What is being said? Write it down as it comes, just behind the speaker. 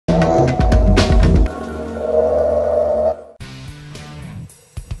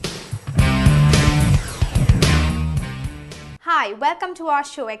welcome to our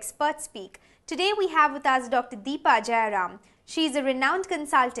show Expert Speak. Today we have with us Dr. Deepa Jayaram. She is a renowned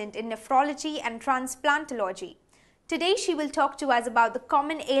consultant in nephrology and transplantology. Today she will talk to us about the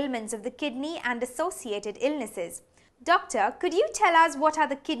common ailments of the kidney and associated illnesses. Doctor, could you tell us what are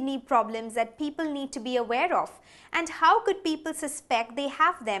the kidney problems that people need to be aware of, and how could people suspect they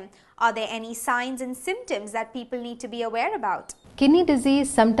have them? Are there any signs and symptoms that people need to be aware about? Kidney disease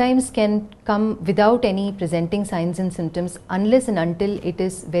sometimes can come without any presenting signs and symptoms unless and until it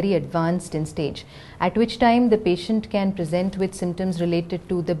is very advanced in stage, at which time the patient can present with symptoms related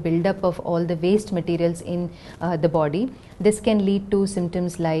to the buildup of all the waste materials in the body. This can lead to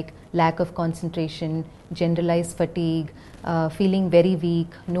symptoms like lack of concentration, generalized fatigue, feeling very weak,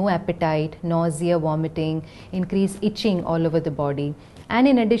 no appetite, nausea, vomiting, increased itching all over the body. And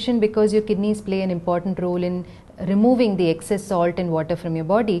in addition, because your kidneys play an important role in removing the excess salt and water from your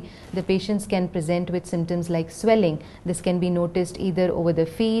body, the patients can present with symptoms like swelling. This can be noticed either over the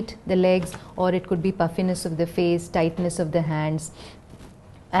feet, the legs, or it could be puffiness of the face, tightness of the hands.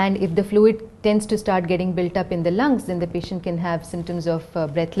 And if the fluid tends to start getting built up in the lungs, then the patient can have symptoms of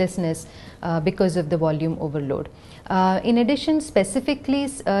breathlessness because of the volume overload. In addition, specifically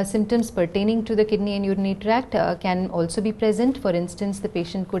symptoms pertaining to the kidney and urinary tract can also be present. For instance, the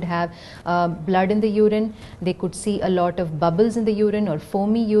patient could have blood in the urine. They could see a lot of bubbles in the urine or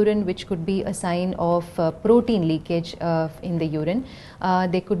foamy urine, which could be a sign of protein leakage in the urine.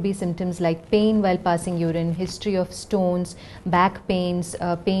 There could be symptoms like pain while passing urine, history of stones, back pains,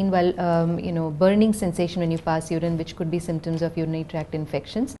 pain while burning sensation when you pass urine, which could be symptoms of urinary tract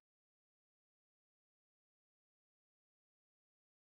infections.